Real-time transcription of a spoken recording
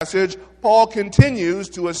passage, Paul continues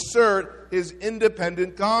to assert his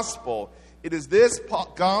independent gospel. It is this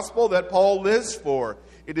gospel that Paul lives for.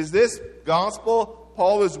 It is this gospel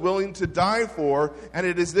Paul is willing to die for, and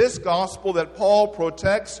it is this gospel that Paul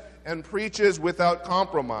protects and preaches without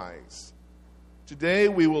compromise. Today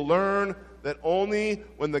we will learn that only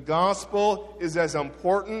when the gospel is as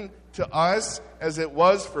important to us as it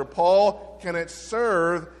was for Paul can it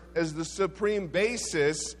serve as the supreme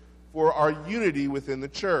basis for our unity within the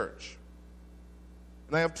church.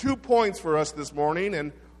 And I have 2 points for us this morning,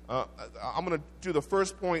 and I'm going to do the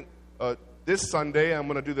first point this Sunday. I'm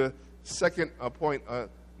going to do the second point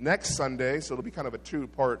next Sunday, so it'll be kind of a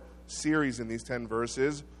 2-part series in these 10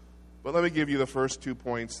 verses. But let me give you the first 2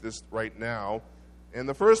 points right now. And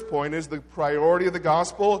the first point is the priority of the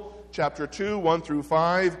gospel, chapter 2, 1 through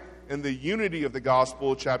 5, and the unity of the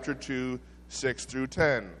gospel, chapter 2, 6 through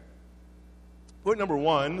 10. Point number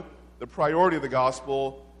 1, the priority of the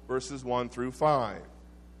gospel, verses 1 through 5.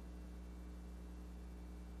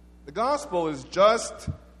 The gospel is just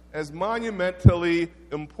as monumentally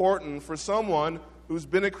important for someone who's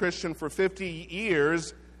been a Christian for 50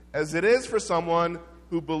 years as it is for someone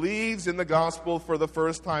who believes in the gospel for the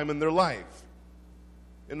first time in their life.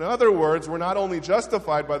 In other words, we're not only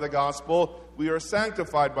justified by the gospel, we are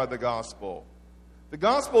sanctified by the gospel. The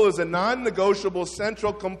gospel is a non-negotiable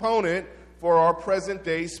central component for our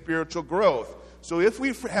present-day spiritual growth. So if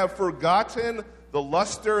we have forgotten the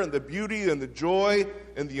luster and the beauty and the joy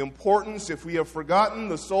and the importance, if we have forgotten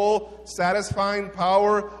the soul-satisfying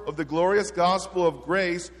power of the glorious gospel of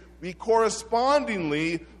grace, we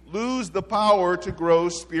correspondingly lose the power to grow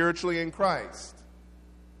spiritually in Christ.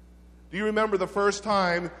 Do you remember the first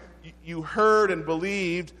time you heard and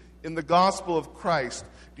believed in the gospel of Christ?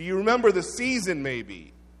 Do you remember the season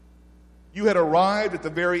maybe? You had arrived at the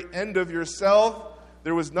very end of yourself.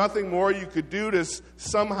 There was nothing more you could do to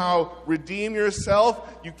somehow redeem yourself.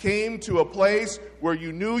 You came to a place where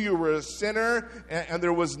you knew you were a sinner, and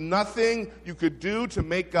there was nothing you could do to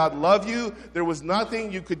make God love you. There was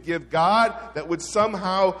nothing you could give God that would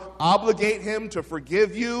somehow obligate Him to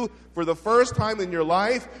forgive you. For the first time in your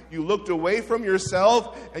life, you looked away from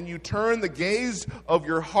yourself and you turned the gaze of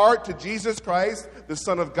your heart to Jesus Christ, the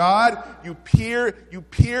Son of God. You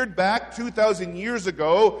peered back 2,000 years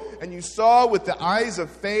ago and you saw with the eyes of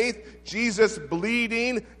faith Jesus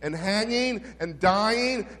bleeding and hanging and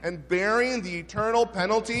dying and bearing the eternal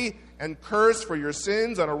penalty and curse for your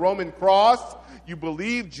sins on a Roman cross. You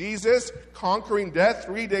believe Jesus conquering death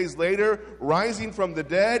 3 days later, rising from the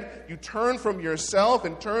dead. You turn from yourself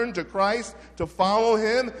and turn to Christ to follow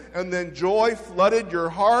Him. And then joy flooded your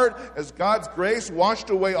heart as God's grace washed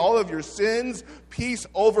away all of your sins. Peace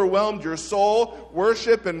overwhelmed your soul.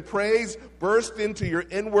 Worship and praise burst into your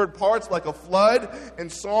inward parts like a flood.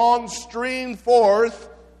 And songs streamed forth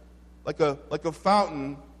like a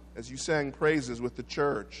fountain as you sang praises with the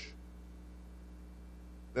church.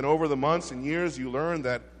 Then over the months and years, you learned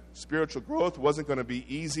that spiritual growth wasn't going to be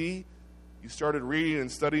easy. You started reading and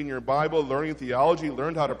studying your Bible, learning theology, you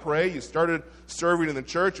learned how to pray. You started serving in the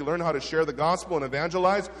church. You learned how to share the gospel and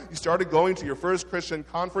evangelize. You started going to your first Christian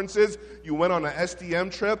conferences. You went on an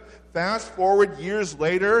SDM trip. Fast forward years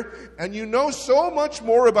later, and you know so much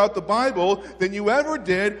more about the Bible than you ever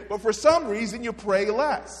did, but for some reason you pray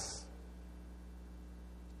less.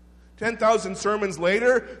 10,000 sermons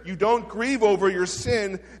later, you don't grieve over your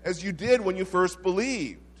sin as you did when you first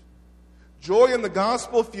believed. Joy in the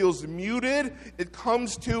gospel feels muted. It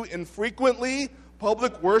comes too infrequently.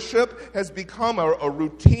 Public worship has become a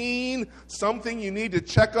routine, something you need to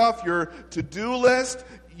check off your to-do list.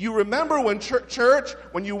 You remember when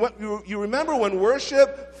you remember when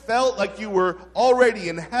worship felt like you were already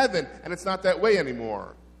in heaven, and it's not that way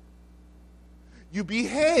anymore. You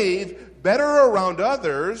behave better around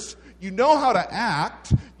others. You know how to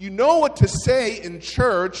act. You know what to say in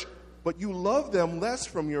church, but you love them less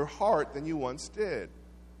from your heart than you once did.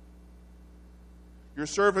 Your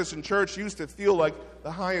service in church used to feel like the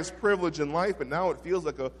highest privilege in life, but now it feels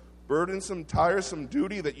like a burdensome, tiresome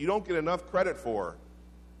duty that you don't get enough credit for.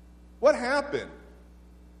 What happened?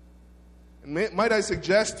 And might I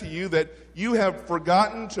suggest to you that you have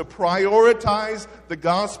forgotten to prioritize the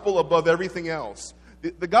gospel above everything else.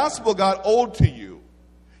 The gospel got old to you.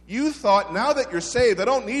 You thought, now that you're saved, I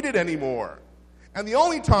don't need it anymore. And the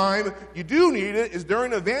only time you do need it is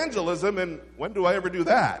during evangelism, and when do I ever do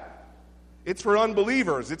that? It's for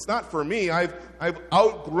unbelievers. It's not for me. I've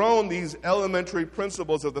outgrown these elementary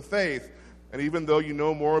principles of the faith. And even though you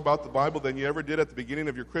know more about the Bible than you ever did at the beginning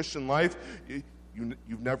of your Christian life,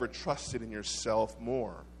 you've never trusted in yourself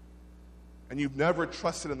more. And you've never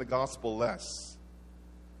trusted in the gospel less.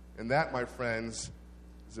 And that, my friends,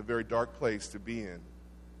 is a very dark place to be in.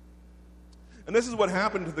 And this is what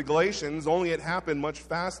happened to the Galatians, only it happened much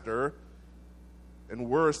faster and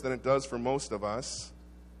worse than it does for most of us.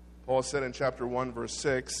 Paul said in chapter 1, verse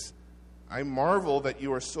 6, I marvel that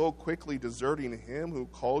you are so quickly deserting him who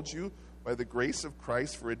called you by the grace of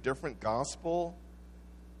Christ for a different gospel.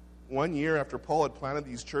 1 year after Paul had planted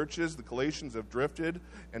these churches, the Galatians have drifted,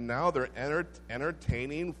 and now they're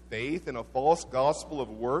entertaining faith in a false gospel of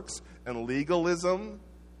works and legalism.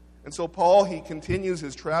 And so Paul, he continues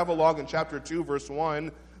his travelogue in chapter 2, verse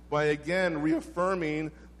 1, by again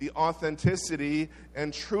reaffirming the authenticity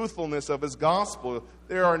and truthfulness of his gospel.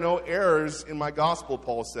 There are no errors in my gospel,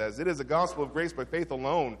 Paul says. It is a gospel of grace by faith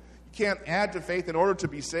alone. You can't add to faith in order to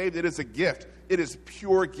be saved. It is a gift. It is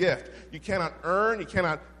pure gift. You cannot earn, you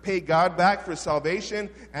cannot pay God back for salvation.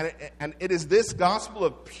 And it is this gospel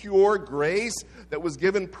of pure grace that was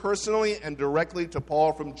given personally and directly to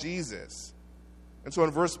Paul from Jesus. And so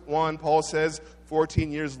in verse 1, Paul says,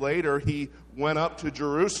 14 years later, he went up to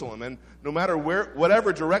Jerusalem. And no matter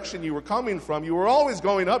whatever direction you were coming from, you were always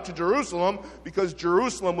going up to Jerusalem because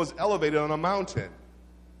Jerusalem was elevated on a mountain.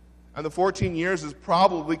 And the 14 years is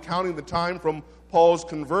probably counting the time from Paul's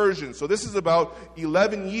conversion. So this is about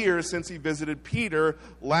 11 years since he visited Peter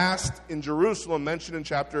last in Jerusalem, mentioned in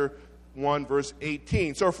chapter 1, verse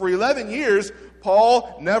 18. So for 11 years,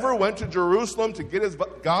 Paul never went to Jerusalem to get his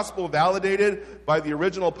gospel validated by the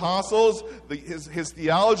original apostles. His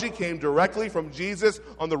theology came directly from Jesus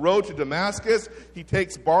on the road to Damascus. He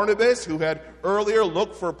takes Barnabas, who had earlier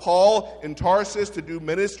looked for Paul in Tarsus to do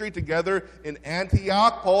ministry together in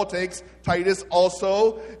Antioch. Paul takes Titus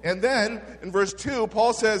also. And then in verse 2,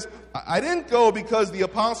 Paul says, I didn't go because the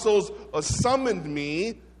apostles summoned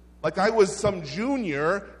me, like I was some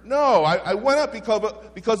junior. No, I went up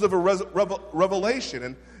because of a revelation.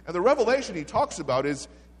 And the revelation he talks about is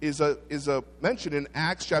a mention in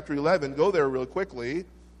Acts chapter 11. Go there real quickly.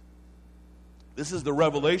 This is the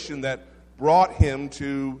revelation that brought him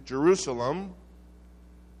to Jerusalem.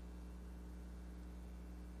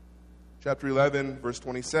 Chapter 11, verse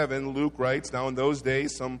 27, Luke writes, Now in those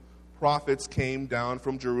days some prophets came down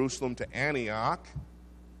from Jerusalem to Antioch.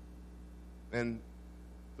 And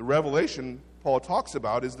the revelation Paul talks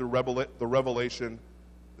about is the revelation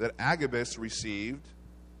that Agabus received.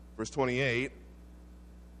 Verse 28,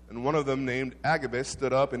 and one of them named Agabus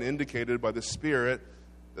stood up and indicated by the Spirit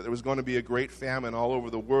that there was going to be a great famine all over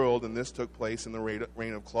the world, and this took place in the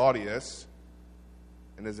reign of Claudius.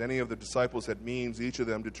 And as any of the disciples had means, each of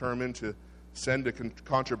them determined to send a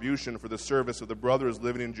contribution for the service of the brothers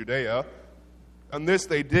living in Judea. And this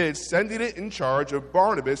they did, sending it in charge of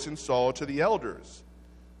Barnabas and Saul to the elders.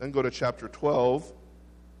 Then go to chapter 12.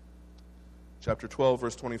 Chapter 12,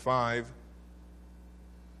 verse 25.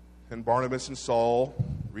 And Barnabas and Saul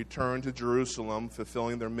returned to Jerusalem,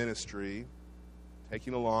 fulfilling their ministry,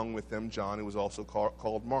 taking along with them John, who was also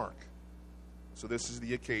called Mark. So this is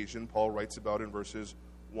the occasion Paul writes about in verses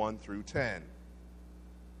 1 through 10.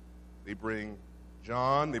 They bring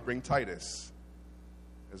John, they bring Titus,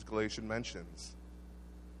 as Galatians mentions.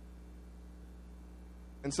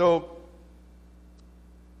 And so,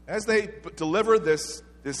 as they deliver this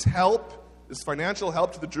help, this financial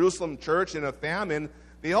help to the Jerusalem church in a famine,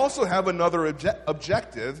 they also have another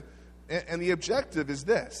objective, and the objective is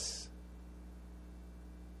this.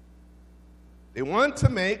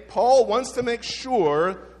 Paul wants to make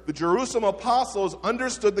sure the Jerusalem apostles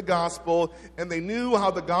understood the gospel and they knew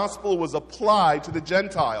how the gospel was applied to the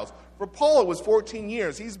Gentiles. For Paul, it was 14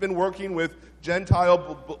 years. He's been working with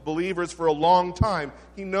Gentile believers for a long time.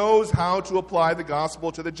 He knows how to apply the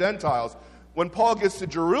gospel to the Gentiles. When Paul gets to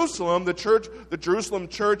Jerusalem, the Jerusalem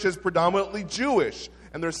church is predominantly Jewish.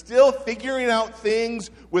 And they're still figuring out things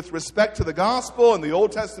with respect to the gospel and the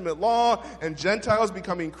Old Testament law and Gentiles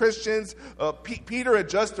becoming Christians. Peter had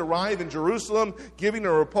just arrived in Jerusalem giving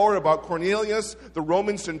a report about Cornelius, the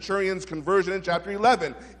Roman centurion's conversion in chapter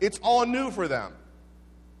 11. It's all new for them.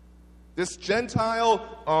 This Gentile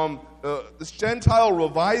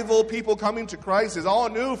revival, people coming to Christ, is all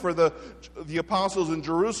new for the apostles in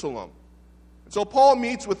Jerusalem. And so Paul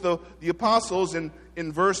meets with the apostles in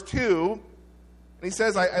verse 2. And he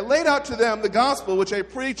says, I laid out to them the gospel which I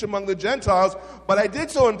preach among the Gentiles, but I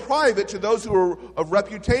did so in private to those who were of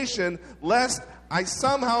reputation, lest I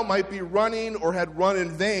somehow might be running or had run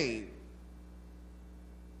in vain.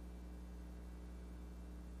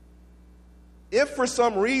 If for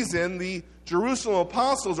some reason the Jerusalem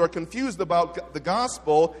apostles are confused about the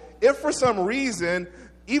gospel, if for some reason,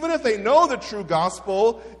 even if they know the true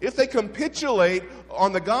gospel, if they capitulate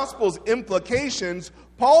on the gospel's implications,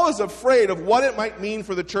 Paul is afraid of what it might mean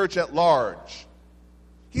for the church at large.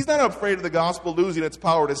 He's not afraid of the gospel losing its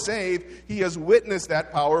power to save. He has witnessed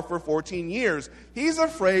that power for 14 years. He's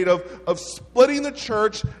afraid of splitting the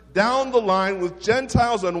church down the line with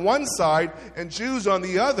Gentiles on one side and Jews on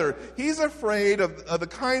the other. He's afraid of the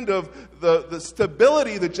kind of the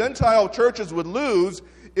stability the Gentile churches would lose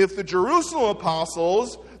if the Jerusalem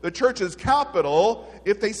apostles, the church's capital,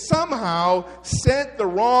 if they somehow sent the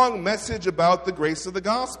wrong message about the grace of the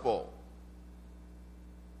gospel.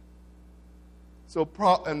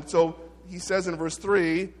 So he says in verse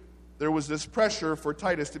 3, there was this pressure for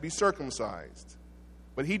Titus to be circumcised.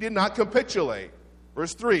 But he did not capitulate.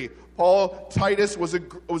 Verse 3, Titus was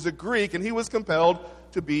a Greek, and he was compelled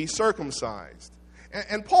to be circumcised.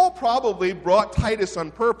 And Paul probably brought Titus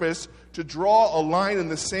on purpose to draw a line in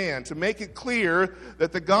the sand, to make it clear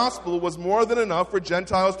that the gospel was more than enough for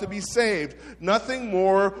Gentiles to be saved. Nothing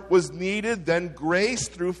more was needed than grace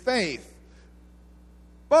through faith.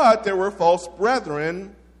 But there were false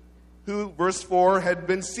brethren who, verse 4, had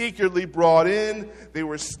been secretly brought in. They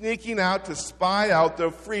were sneaking out to spy out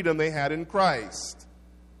the freedom they had in Christ.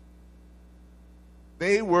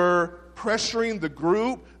 They were pressuring the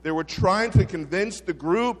group. They were trying to convince the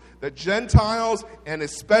group that Gentiles, and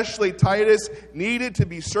especially Titus, needed to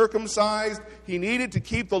be circumcised. He needed to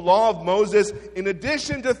keep the law of Moses in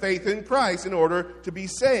addition to faith in Christ in order to be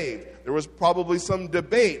saved. There was probably some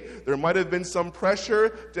debate. There might have been some pressure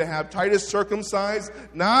to have Titus circumcised,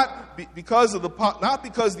 not because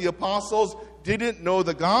the apostles didn't know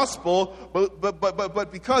the gospel,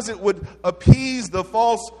 but because it would appease the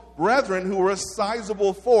false brethren who were a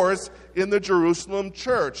sizable force in the Jerusalem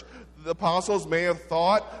church. The apostles may have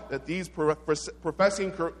thought that these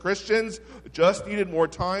professing Christians just needed more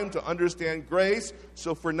time to understand grace.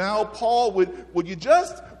 So for now, Paul, would you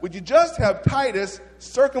just have Titus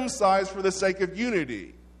circumcised for the sake of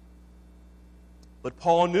unity? But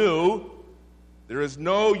Paul knew there is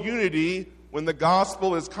no unity when the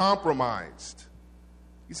gospel is compromised.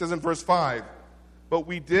 He says in verse 5, "But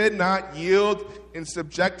we did not yield in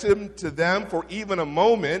subjection to them for even a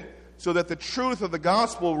moment, so that the truth of the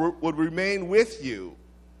gospel would remain with you."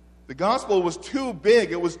 The gospel was too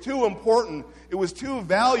big, it was too important, it was too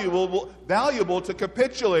valuable to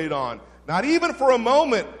capitulate on. Not even for a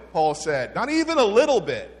moment, Paul said, not even a little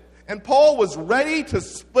bit. And Paul was ready to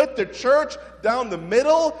split the church down the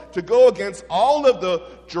middle, to go against all of the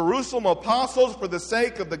Jerusalem apostles for the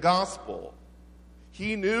sake of the gospel.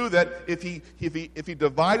 He knew that if he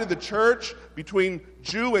divided the church between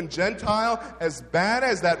Jew and Gentile, as bad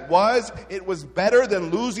as that was, it was better than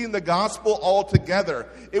losing the gospel altogether.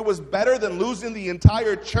 It was better than losing the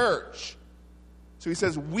entire church. So he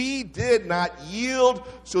says, we did not yield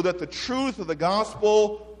so that the truth of the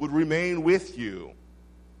gospel would remain with you.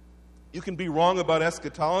 You can be wrong about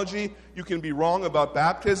eschatology. You can be wrong about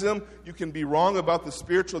baptism. You can be wrong about the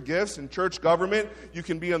spiritual gifts and church government. You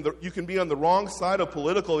can be on the wrong side of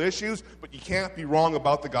political issues, but you can't be wrong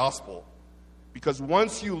about the gospel. Because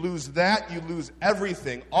once you lose that, you lose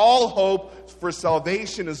everything. All hope for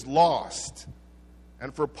salvation is lost.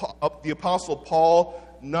 And for the Apostle Paul,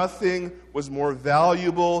 nothing was more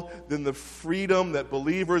valuable than the freedom that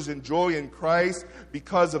believers enjoy in Christ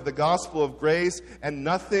because of the gospel of grace, and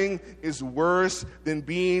nothing is worse than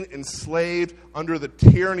being enslaved under the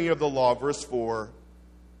tyranny of the law. Verse 4.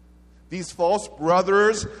 These false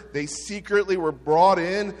brothers, they secretly were brought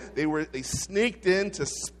in. They sneaked in to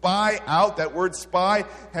spy out. That word spy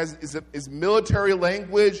is military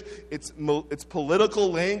language. It's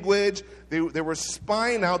political language. They were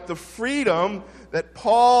spying out the freedom that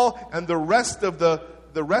Paul and the rest of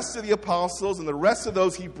the apostles and the rest of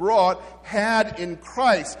those he brought had in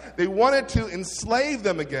Christ. They wanted to enslave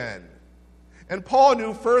them again. And Paul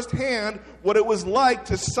knew firsthand what it was like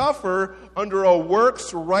to suffer under a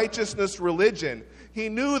works righteousness religion. He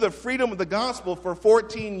knew the freedom of the gospel for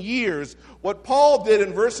 14 years. What Paul did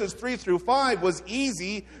in verses 3 through 5 was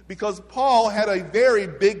easy because Paul had a very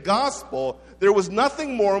big gospel. There was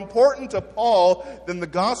nothing more important to Paul than the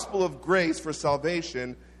gospel of grace for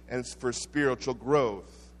salvation and for spiritual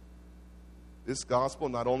growth. This gospel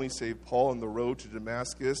not only saved Paul on the road to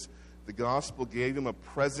Damascus, the gospel gave him a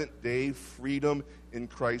present-day freedom in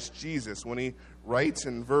Christ Jesus. When he writes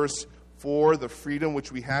in verse 4, the freedom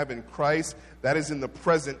which we have in Christ, that is in the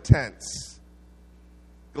present tense.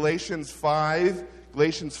 Galatians 5,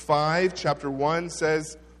 chapter 1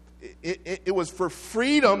 says, it was for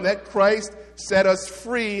freedom that Christ set us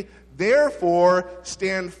free. Therefore,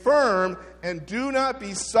 stand firm and do not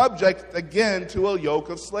be subject again to a yoke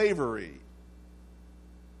of slavery.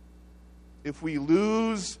 If we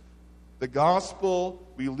lose the gospel,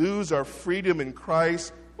 we lose our freedom in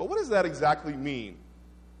Christ. But what does that exactly mean?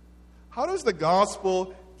 How does the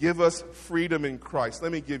gospel give us freedom in Christ.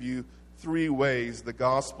 Let me give you 3 ways the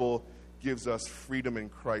gospel gives us freedom in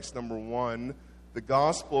Christ. Number 1, the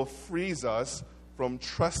gospel frees us from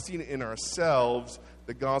trusting in ourselves.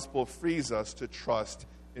 The gospel frees us to trust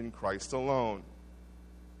in Christ alone.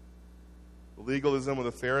 The legalism of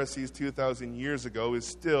the Pharisees 2,000 years ago is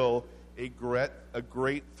still a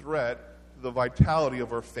great threat to the vitality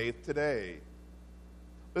of our faith today.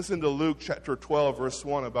 Listen to Luke chapter 12, verse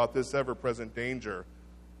 1 about this ever-present danger.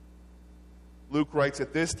 Luke writes,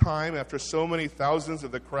 "At this time, after so many thousands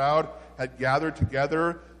of the crowd had gathered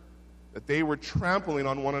together, that they were trampling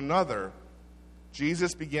on one another,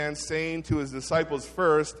 Jesus began saying to his disciples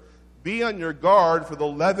first, 'Be on your guard for the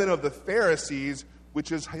leaven of the Pharisees,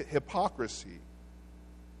 which is hypocrisy.'"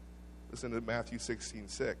 Listen to Matthew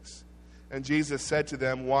 16:6. "And Jesus said to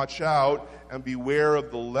them, 'Watch out and beware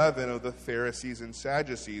of the leaven of the Pharisees and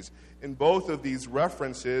Sadducees.'" In both of these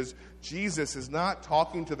references, Jesus is not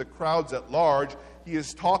talking to the crowds at large. He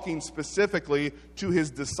is talking specifically to his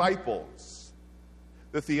disciples.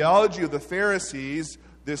 The theology of the Pharisees,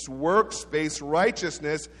 this works-based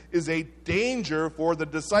righteousness, is a danger for the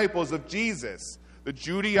disciples of Jesus. The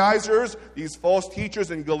Judaizers, these false teachers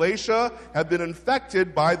in Galatia, have been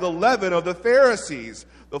infected by the leaven of the Pharisees.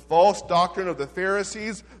 The false doctrine of the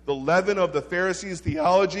Pharisees, the leaven of the Pharisees'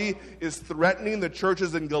 theology, is threatening the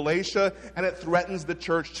churches in Galatia, and it threatens the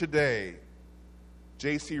church today.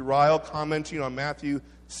 J.C. Ryle, commenting on Matthew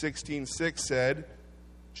 16:6, said,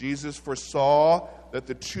 "Jesus foresaw that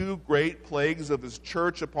the 2 great plagues of his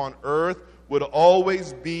church upon earth would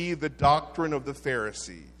always be the doctrine of the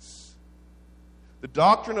Pharisees." The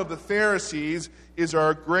doctrine of the Pharisees is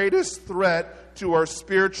our greatest threat to our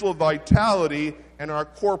spiritual vitality and our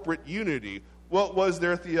corporate unity. What was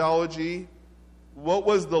their theology? What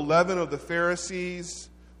was the leaven of the Pharisees?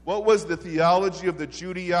 What was the theology of the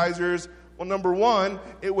Judaizers? Well, number 1,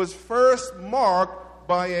 it was first marked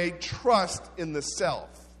by a trust in the self.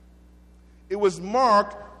 It was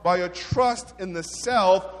marked by a trust in the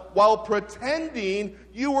self while pretending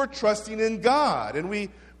you were trusting in God. And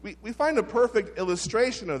we find a perfect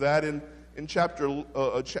illustration of that in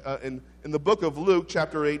the book of Luke,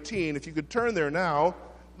 chapter 18. If you could turn there now,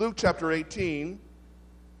 Luke chapter 18.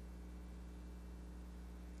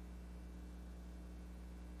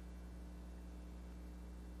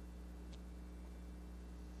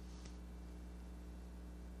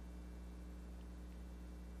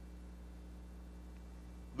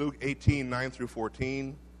 Luke 18, 9 through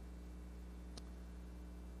 14.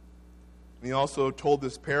 And he also told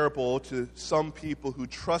this parable to some people who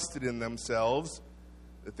trusted in themselves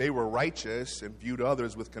that they were righteous and viewed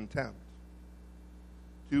others with contempt.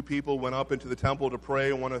 2 people went up into the temple to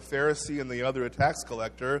pray, one a Pharisee and the other a tax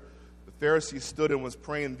collector. The Pharisee stood and was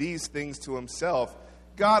praying these things to himself: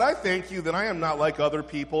 "God, I thank you that I am not like other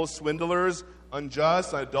people, swindlers,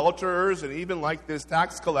 unjust, adulterers, and even like this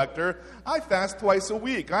tax collector. I fast twice a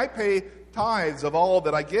week. I pay tithes of all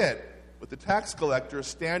that I get." But the tax collector,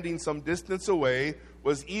 standing some distance away,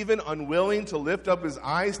 was even unwilling to lift up his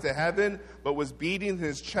eyes to heaven, but was beating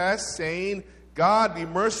his chest, saying, "God, be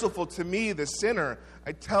merciful to me, the sinner.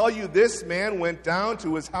 I tell you, this man went down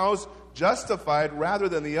to his house justified rather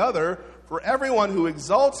than the other. For everyone who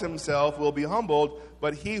exalts himself will be humbled,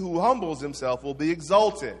 but he who humbles himself will be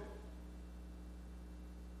exalted."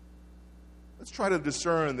 Let's try to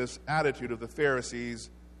discern this attitude of the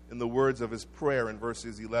Pharisees in the words of his prayer in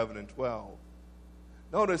verses 11 and 12.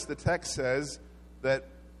 Notice the text says that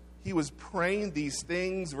he was praying these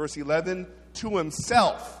things, verse 11, to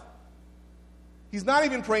himself. He's not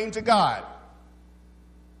even praying to God.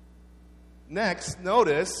 Next,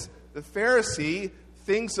 notice the Pharisee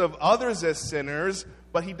thinks of others as sinners,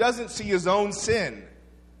 but he doesn't see his own sin.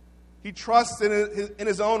 He trusts in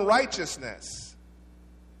his own righteousness.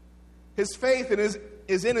 His faith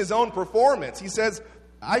is in his own performance. He says,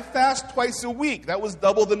 "I fast twice a week." That was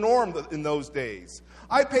double the norm in those days.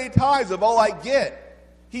 "I pay tithes of all I get."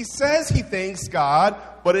 He says he thanks God,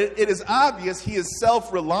 but it is obvious he is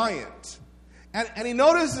self-reliant. And he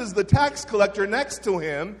notices the tax collector next to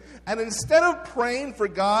him, and instead of praying for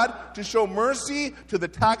God to show mercy to the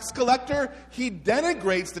tax collector, he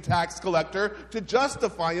denigrates the tax collector to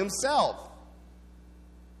justify himself.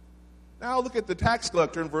 Now look at the tax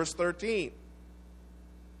collector in verse 13.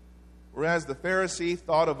 Whereas the Pharisee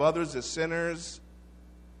thought of others as sinners,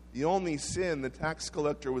 the only sin the tax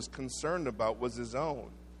collector was concerned about was his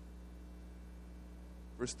own.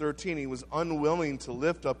 Verse 13, he was unwilling to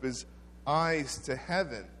lift up his eyes to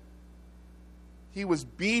heaven. He was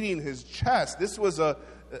beating his chest. This was an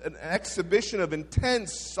exhibition of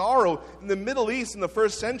intense sorrow. In the Middle East in the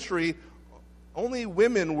first century, Only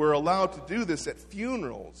women were allowed to do this at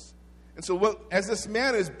funerals. And so as this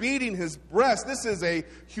man is beating his breast, this is a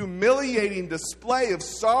humiliating display of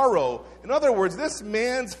sorrow. In other words, this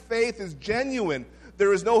man's faith is genuine.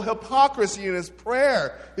 There is no hypocrisy in his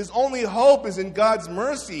prayer. His only hope is in God's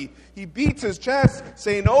mercy. He beats his chest,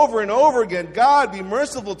 saying over and over again, God, be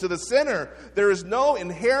merciful to the sinner. There is no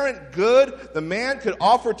inherent good the man could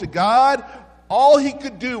offer to God. All he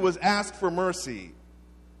could do was ask for mercy.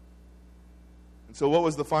 And so what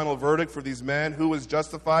was the final verdict for these men? Who was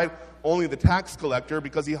justified? Only the tax collector,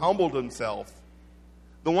 because he humbled himself.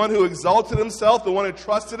 The one who exalted himself, the one who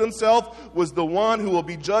trusted himself, was the one who will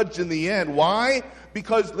be judged in the end. Why?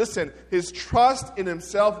 Because, listen, his trust in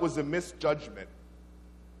himself was a misjudgment.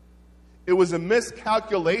 It was a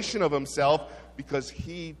miscalculation of himself because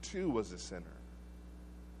he too was a sinner.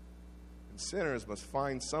 And sinners must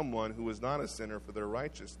find someone who is not a sinner for their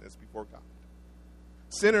righteousness before God.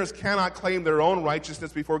 Sinners cannot claim their own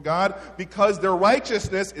righteousness before God because their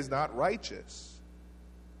righteousness is not righteous.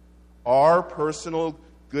 Our personal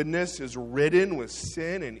goodness is ridden with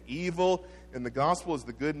sin and evil, and the gospel is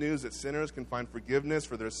the good news that sinners can find forgiveness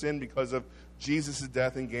for their sin because of Jesus'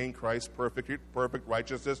 death and gain Christ's perfect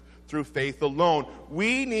righteousness through faith alone.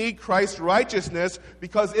 We need Christ's righteousness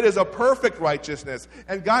because it is a perfect righteousness,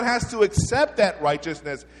 and God has to accept that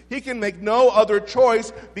righteousness. He can make no other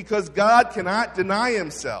choice because God cannot deny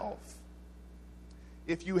himself.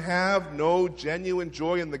 If you have no genuine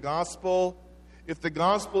joy in the gospel, if the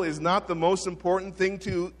gospel is not the most important thing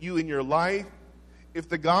to you in your life, if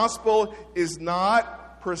the gospel is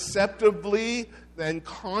not perceptibly and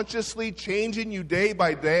consciously changing you day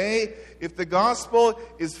by day, if the gospel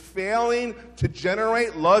is failing to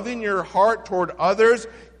generate love in your heart toward others,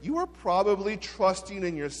 you are probably trusting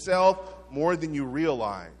in yourself more than you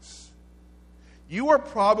realize. You are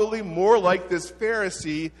probably more like this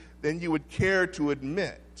Pharisee than you would care to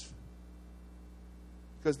admit.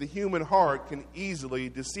 Because the human heart can easily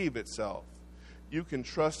deceive itself. You can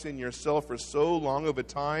trust in yourself for so long of a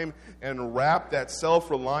time and wrap that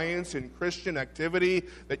self-reliance in Christian activity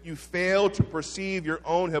that you fail to perceive your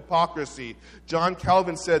own hypocrisy. John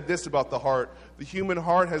Calvin said this about the heart. The human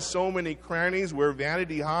heart has so many crannies where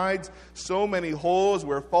vanity hides, so many holes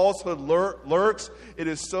where falsehood lurks. It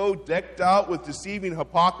is so decked out with deceiving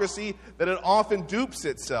hypocrisy that it often dupes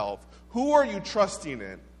itself. Who are you trusting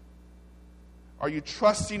in? Are you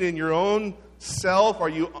trusting in your own self? Are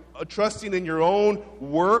you trusting in your own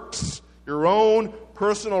works, your own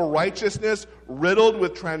personal righteousness riddled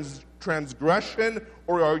with transgression?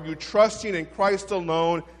 Or are you trusting in Christ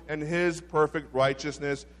alone and his perfect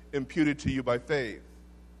righteousness imputed to you by faith?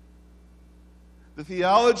 The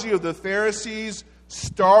theology of the Pharisees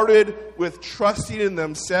started with trusting in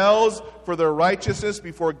themselves for their righteousness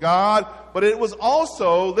before God, but it was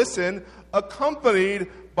also, listen, accompanied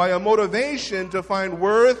by a motivation to find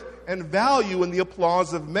worth and value in the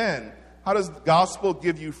applause of men. How does the gospel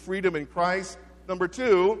give you freedom in Christ? Number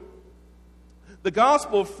 2, the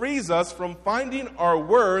gospel frees us from finding our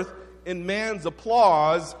worth in man's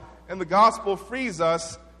applause, and the gospel frees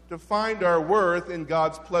us to find our worth in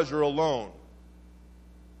God's pleasure alone.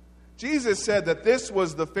 Jesus said that this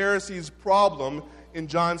was the Pharisees' problem in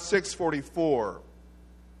John 6:44.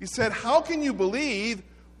 He said, "How can you believe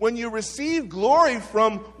when you receive glory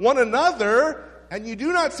from one another, and you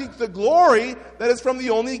do not seek the glory that is from the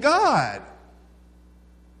only God?"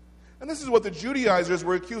 And this is what the Judaizers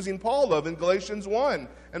were accusing Paul of in Galatians 1.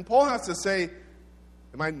 And Paul has to say,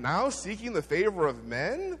 am I now seeking the favor of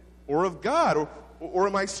men or of God? Or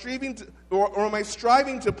am I striving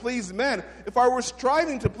to please men? If I were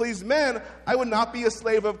striving to please men, I would not be a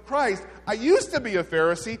slave of Christ. I used to be a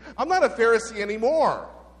Pharisee. I'm not a Pharisee anymore.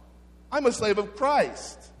 I'm a slave of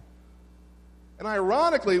Christ. And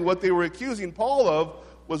ironically, what they were accusing Paul of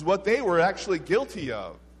was what they were actually guilty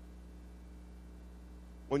of.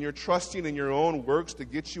 When you're trusting in your own works to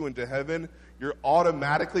get you into heaven, you're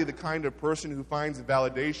automatically the kind of person who finds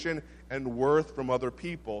validation and worth from other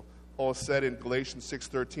people. Paul said in Galatians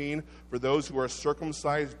 6:13, "For those who are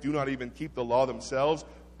circumcised do not even keep the law themselves,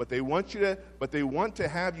 but they want to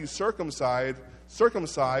have you circumcised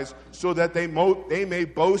so that they may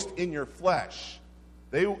boast in your flesh."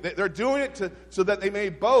 They're doing it so that they may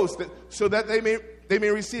boast, so that they may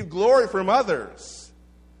receive glory from others.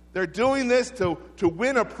 They're doing this to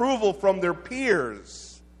win approval from their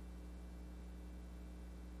peers.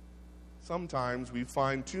 Sometimes we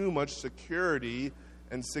find too much security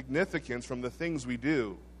and significance from the things we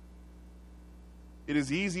do. It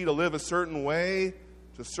is easy to live a certain way,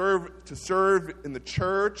 to serve in the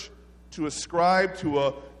church, to ascribe to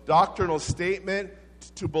a doctrinal statement,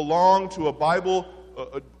 to belong to a Bible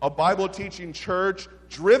a Bible-teaching church,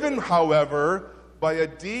 driven, however, by a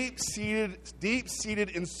deep-seated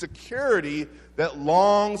insecurity that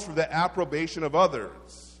longs for the approbation of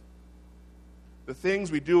others. The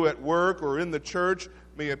things we do at work or in the church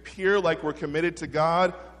may appear like we're committed to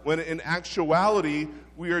God, when in actuality,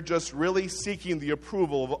 we are just really seeking the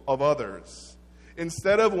approval of others.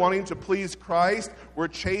 Instead of wanting to please Christ, we're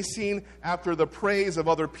chasing after the praise of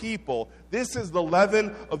other people. This is the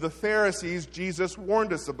leaven of the Pharisees Jesus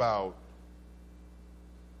warned us about.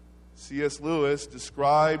 C.S. Lewis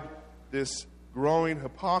described this growing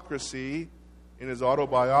hypocrisy in his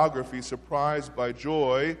autobiography, Surprised by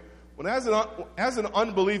Joy, when as an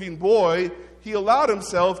unbelieving boy, he allowed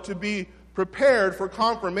himself to be prepared for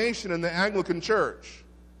confirmation in the Anglican Church.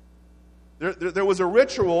 There was a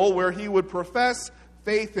ritual where he would profess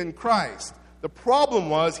faith in Christ. The problem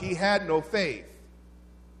was he had no faith.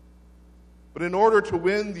 But in order to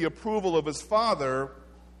win the approval of his father,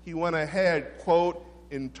 he went ahead, quote,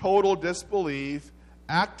 in total disbelief,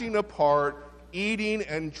 acting a part, eating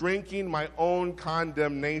and drinking my own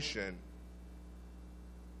condemnation.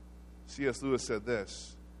 C.S. Lewis said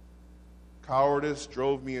this: cowardice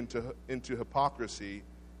drove me into hypocrisy,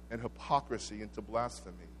 and hypocrisy into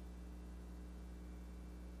blasphemy.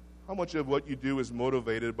 How much of what you do is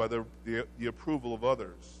motivated by the approval of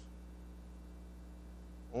others?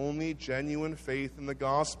 Only genuine faith in the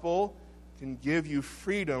gospel can give you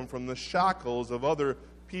freedom from the shackles of other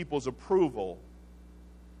people's approval.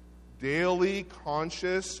 Daily,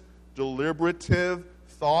 conscious, deliberative,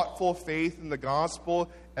 thoughtful faith in the gospel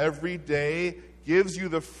every day gives you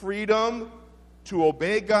the freedom to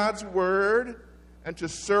obey God's word and to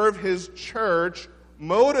serve His church,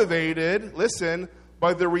 motivated, listen,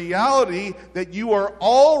 by the reality that you are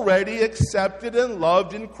already accepted and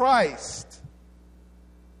loved in Christ.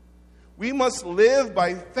 We must live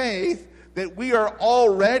by faith that we are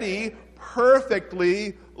already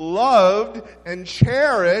perfectly loved and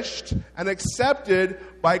cherished and accepted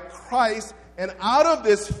by Christ. And out of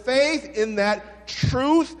this faith in that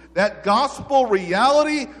truth, that gospel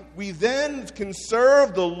reality, we then can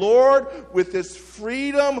serve the Lord with this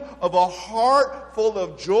freedom of a heart full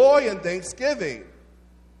of joy and thanksgiving.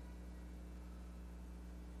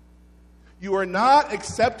 You are not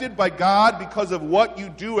accepted by God because of what you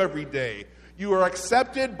do every day. You are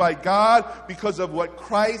accepted by God because of what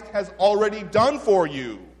Christ has already done for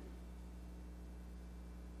you.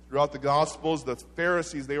 Throughout the Gospels, the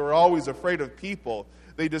Pharisees, they were always afraid of people.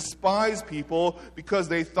 They despised people because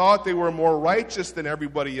they thought they were more righteous than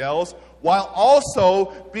everybody else, while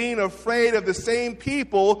also being afraid of the same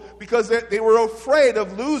people because they were afraid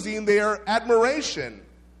of losing their admiration.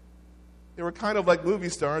 They were kind of like movie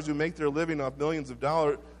stars who make their living off millions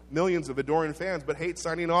of adoring fans but hate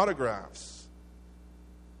signing autographs.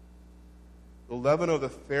 The leaven of the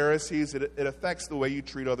Pharisees, it affects the way you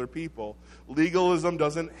treat other people. Legalism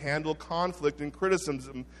doesn't handle conflict and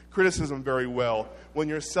criticism very well. When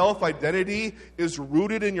your self-identity is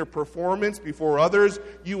rooted in your performance before others,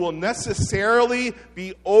 you will necessarily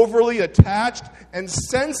be overly attached and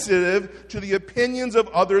sensitive to the opinions of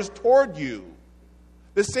others toward you.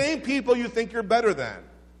 The same people you think you're better than.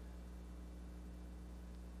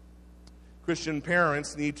 Christian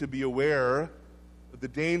parents need to be aware of the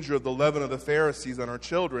danger of the leaven of the Pharisees on our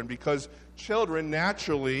children, because children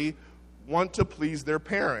naturally want to please their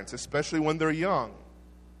parents, especially when they're young.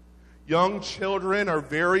 Young children are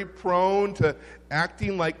very prone to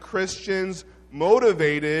acting like Christians,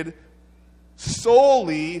 motivated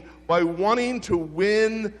solely by wanting to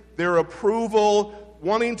win their approval,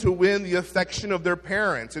 wanting to win the affection of their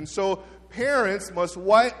parents. And so parents must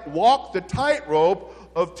walk the tightrope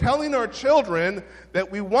of telling our children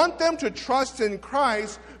that we want them to trust in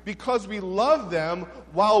Christ because we love them,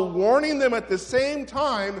 while warning them at the same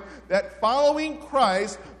time that following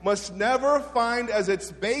Christ must never find as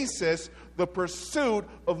its basis the pursuit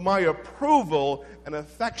of my approval and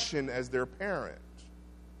affection as their parent.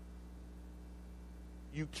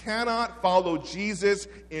 You cannot follow Jesus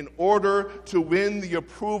in order to win the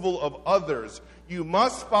approval of others. You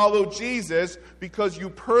must follow Jesus because you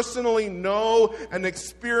personally know and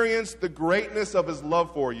experience the greatness of His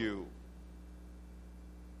love for you.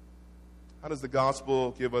 How does the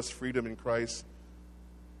gospel give us freedom in Christ?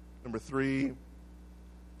 Number 3,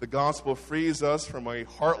 the gospel frees us from a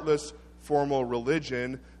heartless formal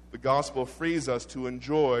religion. The gospel frees us to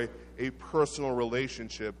enjoy a personal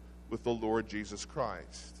relationship with the Lord Jesus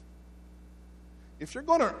Christ. If you're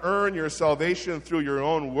going to earn your salvation through your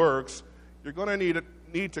own works, you're going to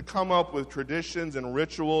need to come up with traditions and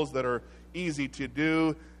rituals that are easy to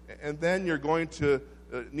do, and then you're going to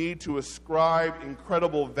need to ascribe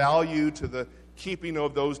incredible value to the keeping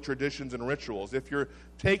of those traditions and rituals. If you're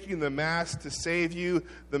taking the Mass to save you,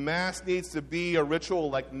 the Mass needs to be a ritual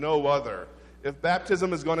like no other. If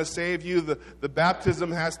baptism is going to save you, the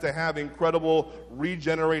baptism has to have incredible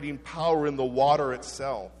regenerating power in the water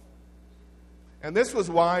itself. And this was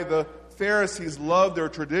why the Pharisees loved their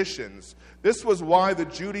traditions. This was why the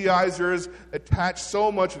Judaizers attached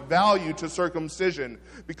so much value to circumcision,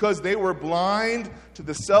 because they were blind to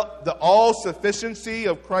the all-sufficiency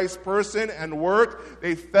of Christ's person and work.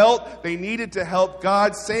 They felt they needed to help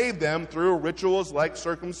God save them through rituals like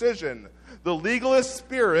circumcision. The legalist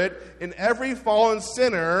spirit in every fallen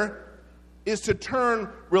sinner is to turn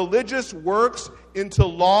religious works into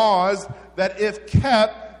laws that, if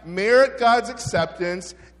kept, merit God's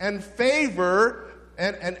acceptance and favor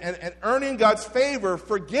and earning God's favor,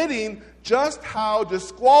 forgetting just how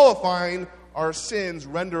disqualifying our sins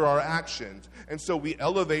render our actions. And so we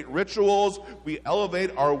elevate rituals, we elevate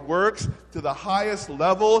our works to the highest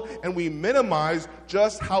level, and we minimize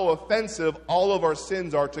just how offensive all of our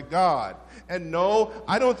sins are to God. And no,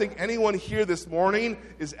 I don't think anyone here this morning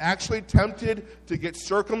is actually tempted to get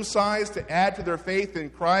circumcised to add to their faith in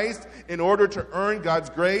Christ in order to earn God's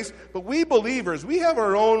grace. But we believers, we have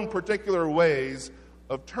our own particular ways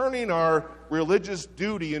of turning our religious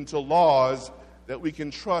duty into laws that we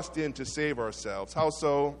can trust in to save ourselves. How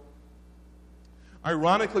so?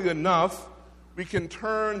 Ironically enough, we can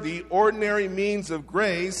turn the ordinary means of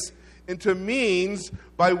grace into means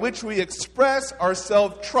by which we express our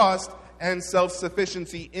self-trust and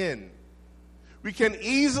self-sufficiency in. We can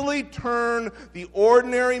easily turn the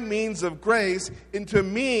ordinary means of grace into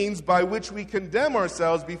means by which we condemn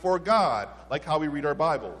ourselves before God, like how we read our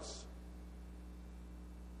Bibles.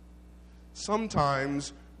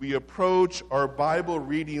 Sometimes we approach our Bible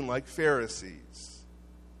reading like Pharisees.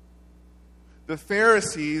 The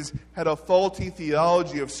Pharisees had a faulty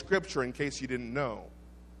theology of Scripture, in case you didn't know.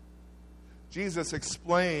 Jesus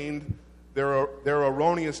explained their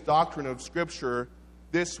erroneous doctrine of Scripture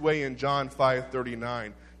this way in John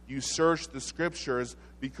 5:39. You search the Scriptures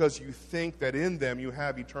because you think that in them you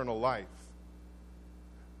have eternal life.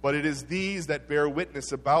 But it is these that bear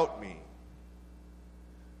witness about me.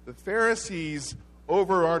 The Pharisees'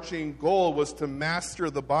 overarching goal was to master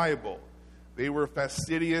the Bible. They were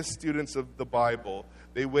fastidious students of the Bible.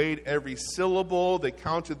 They weighed every syllable. They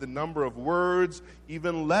counted the number of words,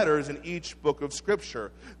 even letters in each book of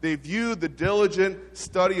Scripture. They viewed the diligent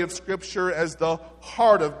study of Scripture as the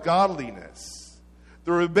heart of godliness.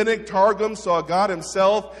 The Rabbinic Targum saw God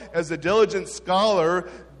himself as a diligent scholar,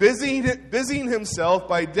 busying himself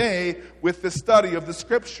by day with the study of the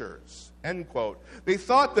Scriptures. End quote. They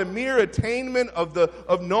thought the mere attainment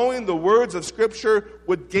of knowing the words of Scripture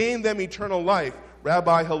would gain them eternal life.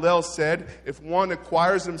 Rabbi Hillel said, if one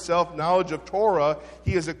acquires himself knowledge of Torah,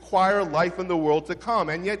 he has acquired life in the world to come.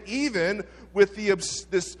 And yet even with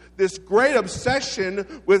this great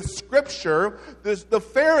obsession with Scripture, the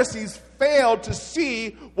Pharisees failed to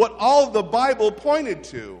see what all of the Bible pointed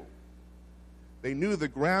to. They knew the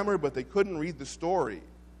grammar, but they couldn't read the story.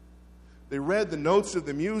 They read the notes of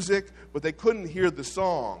the music, but they couldn't hear the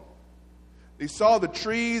song. They saw the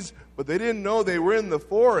trees, but they didn't know they were in the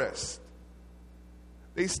forest.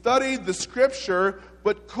 They studied the Scripture,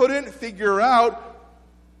 but couldn't figure out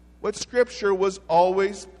what Scripture was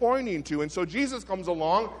always pointing to. And so Jesus comes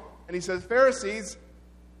along, and he says, Pharisees,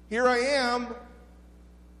 here I am.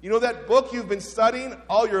 You know that book you've been studying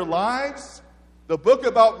all your lives? The book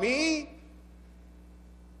about me?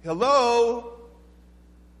 Hello?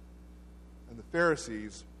 And the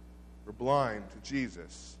Pharisees were blind to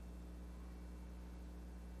Jesus.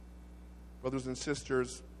 Brothers and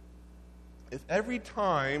sisters, if every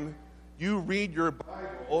time you read your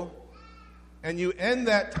Bible and you end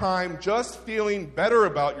that time just feeling better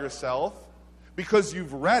about yourself because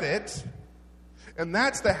you've read it, and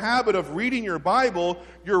that's the habit of reading your Bible,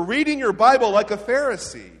 you're reading your Bible like a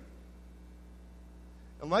Pharisee.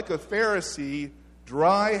 And like a Pharisee,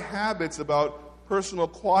 dry habits about personal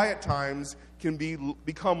quiet times can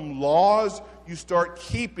become laws you start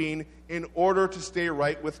keeping in order to stay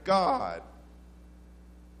right with God.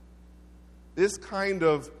 This kind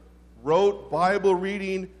of rote Bible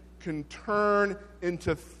reading can turn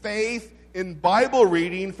into faith in Bible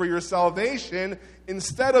reading for your salvation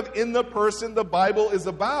instead of in the person the Bible is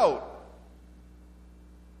about.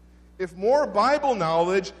 If more Bible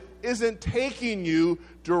knowledge isn't taking you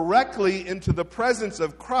directly into the presence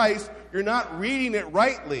of Christ, you're not reading it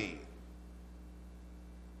rightly.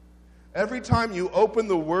 Every time you open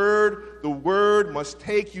the Word must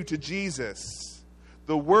take you to Jesus.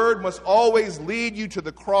 The Word must always lead you to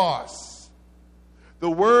the cross. The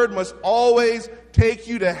Word must always take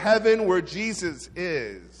you to heaven where Jesus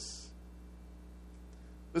is.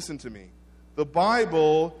 Listen to me. The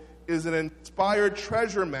Bible is an inspired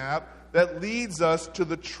treasure map that leads us to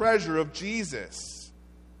the treasure of Jesus.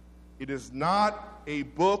 It is not a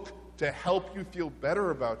book to help you feel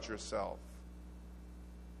better about yourself.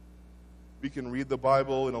 We can read the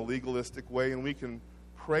Bible in a legalistic way, and we can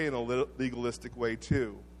pray in a legalistic way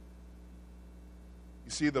too.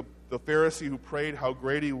 You see, the Pharisee who prayed how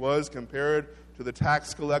great he was compared to the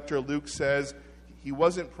tax collector, Luke says, he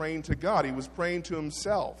wasn't praying to God, he was praying to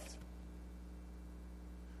himself.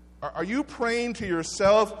 Are you praying to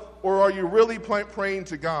yourself, or are you really praying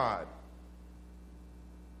to God?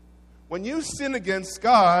 When you sin against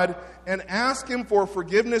God and ask Him for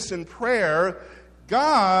forgiveness in prayer,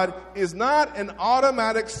 God is not an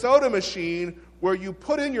automatic soda machine where you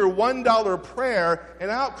put in your $1 prayer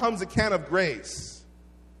and out comes a can of grace.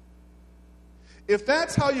 If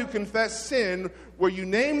that's how you confess sin, where you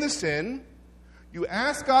name the sin, you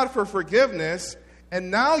ask God for forgiveness,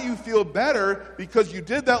 and now you feel better because you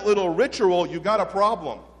did that little ritual, you got a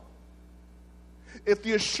problem. If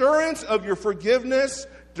the assurance of your forgiveness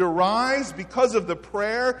derives because of the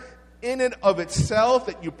prayer in and of itself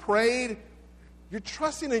that you prayed, you're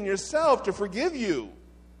trusting in yourself to forgive you.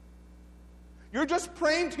 You're just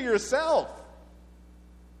praying to yourself.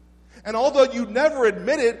 And although you never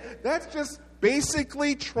admit it, that's just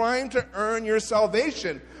basically trying to earn your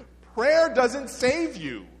salvation. Prayer doesn't save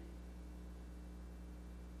you.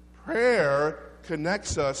 Prayer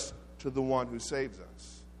connects us to the one who saves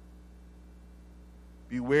us.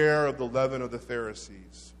 Beware of the leaven of the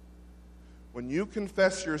Pharisees. When you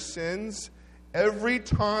confess your sins, every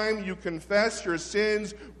time you confess your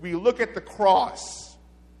sins, we look at the cross.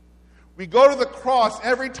 We go to the cross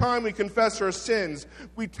every time we confess our sins.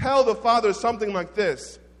 We tell the Father something like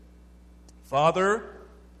this: Father,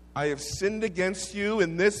 I have sinned against you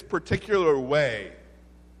in this particular way.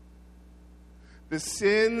 The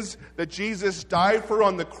sins that Jesus died for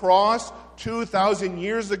on the cross 2,000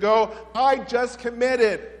 years ago, I just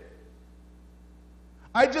committed.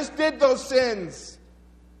 I just did those sins.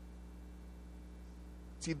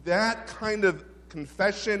 See, that kind of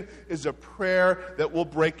confession is a prayer that will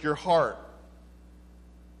break your heart.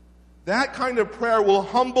 That kind of prayer will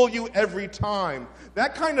humble you every time.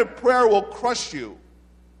 That kind of prayer will crush you.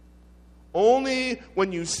 Only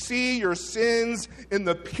when you see your sins in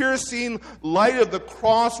the piercing light of the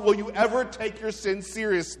cross will you ever take your sins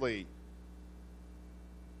seriously.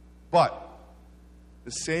 But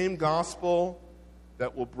the same gospel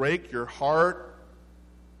that will break your heart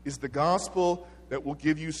is the gospel that will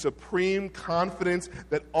give you supreme confidence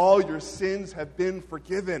that all your sins have been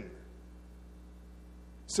forgiven.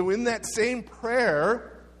 So in that same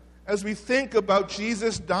prayer, as we think about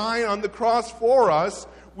Jesus dying on the cross for us,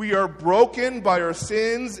 we are broken by our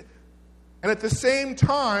sins, and at the same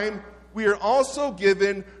time, we are also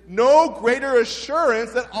given no greater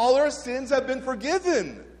assurance that all our sins have been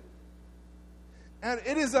forgiven. And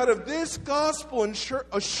it is out of this gospel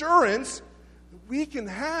assurance that we can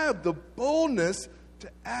have the boldness to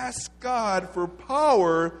ask God for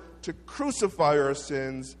power to crucify our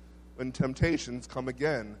sins when temptations come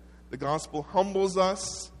again. The gospel humbles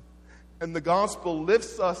us, and the gospel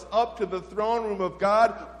lifts us up to the throne room of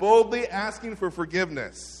God, boldly asking for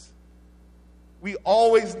forgiveness. We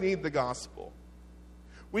always need the gospel.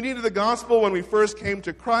 We needed the gospel when we first came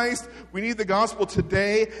to Christ. We need the gospel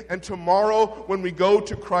today and tomorrow when we go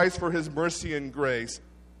to Christ for His mercy and grace.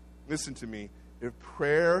 Listen to me. If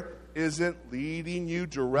prayer isn't leading you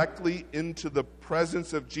directly into the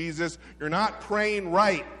presence of Jesus, you're not praying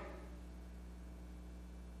right.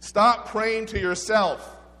 Stop praying to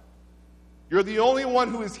yourself. You're the only one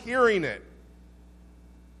who is hearing it.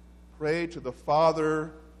 Pray to the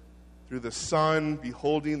Father through the Son,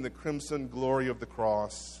 beholding the crimson glory of the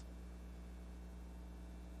cross.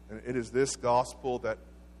 And it is this gospel that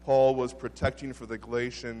Paul was protecting for the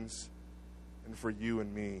Galatians and for you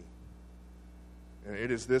and me. And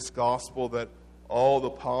it is this gospel that all the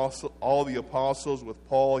apostles with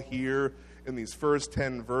Paul here in these first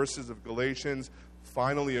 10 verses of Galatians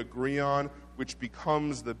finally agree on, which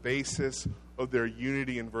becomes the basis of their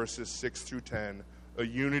unity in verses 6 through 10, a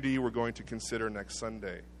unity we're going to consider next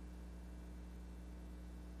Sunday.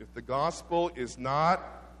 If the gospel is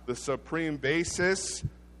not the supreme basis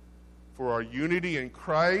for our unity in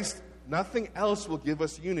Christ, nothing else will give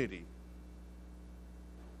us unity.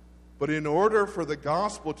 But in order for the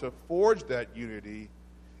gospel to forge that unity,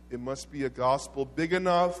 it must be a gospel big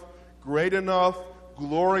enough, great enough,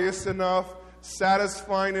 glorious enough,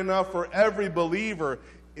 satisfying enough for every believer.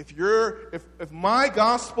 if my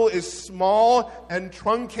gospel is small and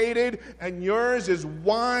truncated and yours is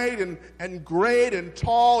wide and great and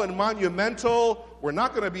tall and monumental, we're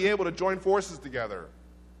not going to be able to join forces together.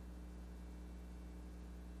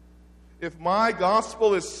 If my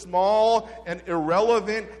gospel is small and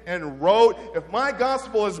irrelevant and rote, if my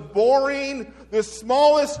gospel is boring, the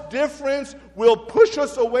smallest difference will push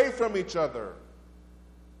us away from each other.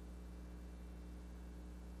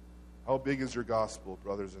 How big is your gospel,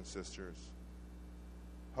 brothers and sisters?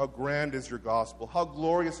 How grand is your gospel? How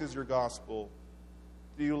glorious is your gospel?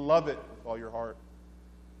 Do you love it with all your heart?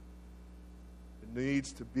 It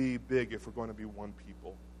needs to be big if we're going to be one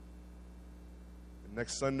people. And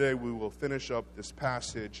next Sunday we will finish up this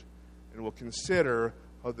passage and we'll consider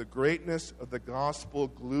how the greatness of the gospel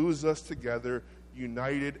glues us together,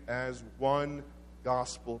 united as one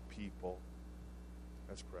gospel people.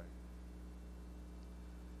 Let's pray.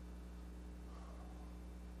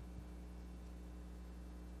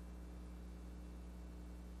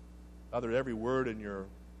 Father, every word in your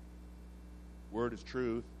word is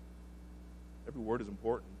truth. Every word is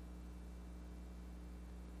important.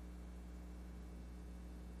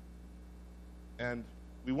 And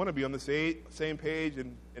we want to be on the same page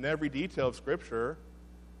in every detail of Scripture.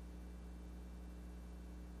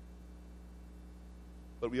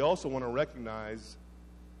 But we also want to recognize,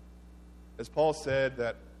 as Paul said,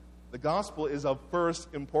 that the gospel is of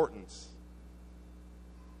first importance.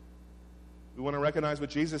 We want to recognize what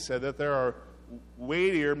Jesus said, that there are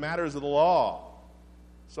weightier matters of the law.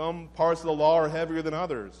 Some parts of the law are heavier than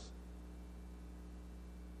others.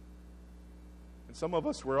 And some of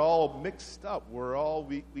us, we're all mixed up.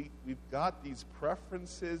 We've got these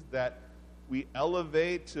preferences that we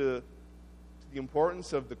elevate to the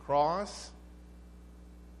importance of the cross.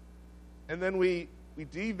 And then we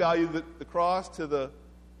devalue the cross to the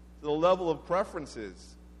level of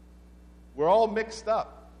preferences. We're all mixed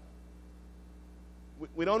up.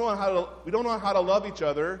 We don't know how to love each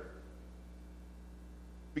other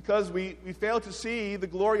because we fail to see the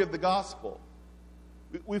glory of the gospel.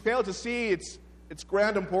 We fail to see its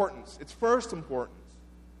grand importance, its first importance.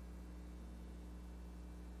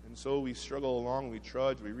 And so we struggle along, we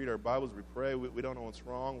trudge, we read our Bibles, we pray, we don't know what's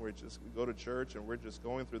wrong. We go to church and we're just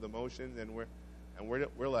going through the motions, and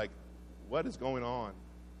we're like, what is going on?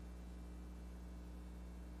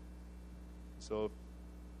 So if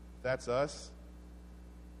that's us,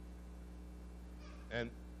 and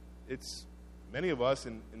it's many of us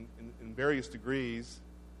in various degrees,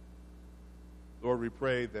 Lord, we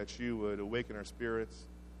pray that you would awaken our spirits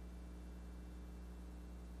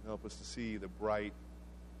and help us to see the bright,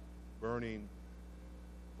 burning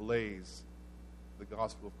blaze of the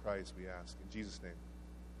gospel of Christ, we ask. In Jesus' name.